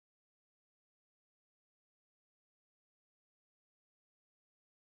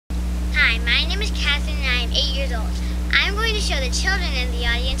my name is Catherine and I am 8 years old. I am going to show the children in the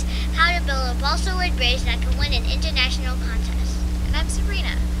audience how to build a Balsa Wood Bridge that can win an international contest. And I'm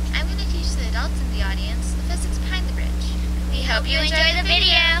Sabrina. I'm going to teach the adults in the audience the physics behind the bridge. We hope you enjoy the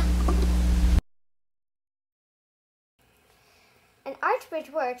video. An arch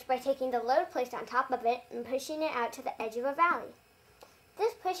bridge works by taking the load placed on top of it and pushing it out to the edge of a valley.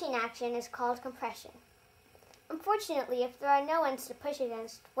 This pushing action is called compression. Unfortunately, if there are no ones to push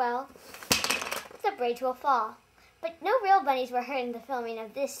against, well, the bridge will fall. But no real bunnies were hurt in the filming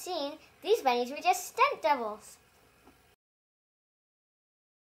of this scene. These bunnies were just stunt doubles.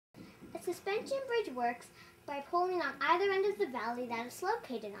 A suspension bridge works by pulling on either end of the valley that it's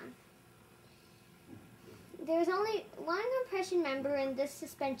located on. There is only one compression member in this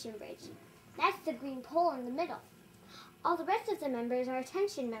suspension bridge. That's the green pole in the middle. All the rest of the members are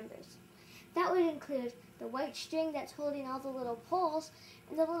tension members. That would include the white string that's holding all the little poles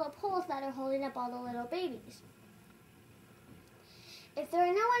and the little poles that are holding up all the little babies. If there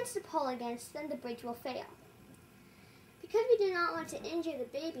are no ones to pull against, then the bridge will fail. Because we do not want to injure the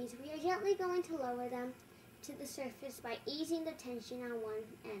babies, we are gently going to lower them to the surface by easing the tension on one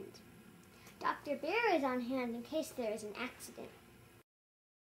end. Dr. Bear is on hand in case there is an accident.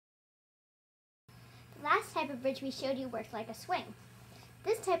 The last type of bridge we showed you worked like a swing.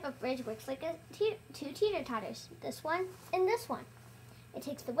 This type of bridge works like two teeter-totters, this one and this one. It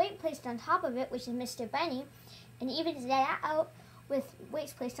takes the weight placed on top of it, which is Mr. Bunny, and evens that out with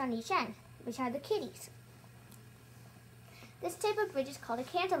weights placed on each end, which are the kitties. This type of bridge is called a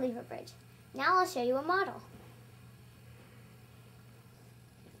cantilever bridge. Now I'll show you a model.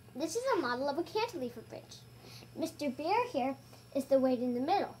 This is a model of a cantilever bridge. Mr. Bear here is the weight in the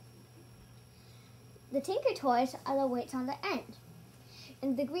middle. The Tinker Toys are the weights on the end.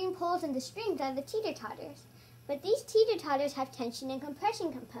 And the green poles and the strings are the teeter-totters. But these teeter-totters have tension and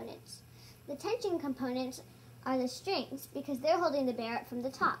compression components. The tension components are the strings because they're holding the bear up from the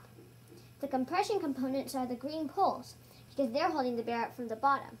top. The compression components are the green poles because they're holding the bear up from the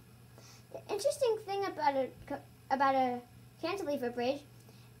bottom. The interesting thing about a cantilever bridge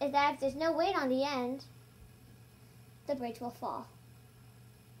is that if there's no weight on the end, the bridge will fall.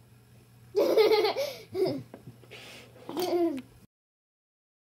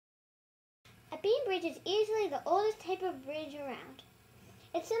 A beam bridge is easily the oldest type of bridge around.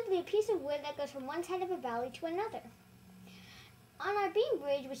 It's simply a piece of wood that goes from one side of a valley to another. On our beam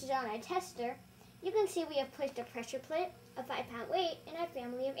bridge, which is on our tester, you can see we have placed a pressure plate, a 5-pound weight, and our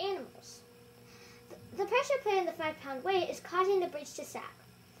family of animals. The pressure plate and the 5-pound weight is causing the bridge to sag.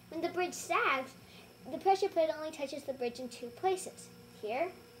 When the bridge sags, the pressure plate only touches the bridge in two places, here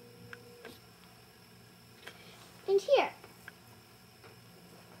and here.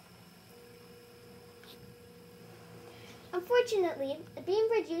 Unfortunately, the beam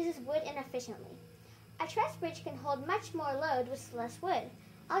bridge uses wood inefficiently. A truss bridge can hold much more load with less wood.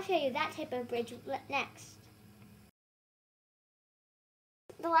 I'll show you that type of bridge next.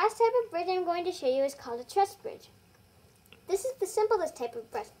 The last type of bridge I'm going to show you is called a truss bridge. This is the simplest type of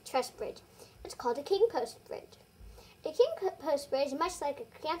truss bridge. It's called a king post bridge. A king post bridge, much like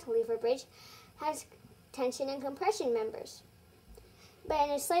a cantilever bridge, has tension and compression members, but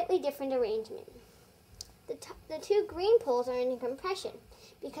in a slightly different arrangement. The two green poles are in compression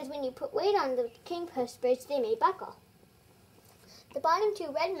because when you put weight on the king post bridge, they may buckle. The bottom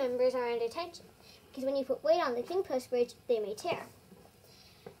two red members are under tension because when you put weight on the king post bridge, they may tear.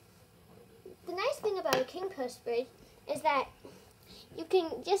 The nice thing about a king post bridge is that you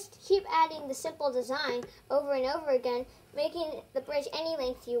can just keep adding the simple design over and over again, making the bridge any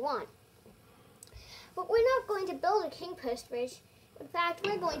length you want. But we're not going to build a king post bridge. In fact,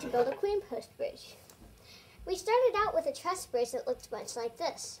 we're going to build a queen post bridge. We started out with a truss bridge that looked much like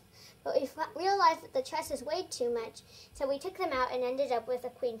this, but we realized that the trusses weighed too much, so we took them out and ended up with a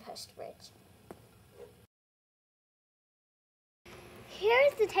queen post bridge. Here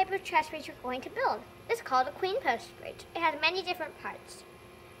is the type of truss bridge we're going to build. It's called a queen post bridge. It has many different parts.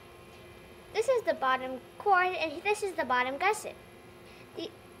 This is the bottom cord and this is the bottom gusset.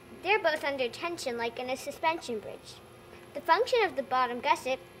 They're both under tension like in a suspension bridge. The function of the bottom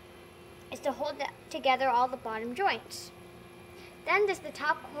gusset is to hold together all the bottom joints. Then there's the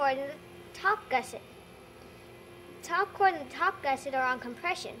top cord and the top gusset. The top cord and the top gusset are on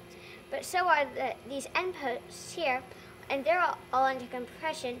compression, but so are these end posts here, and they're all under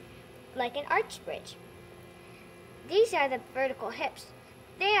compression like an arch bridge. These are the vertical hips.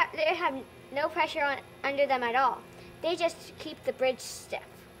 They have no pressure under them at all. They just keep the bridge stiff.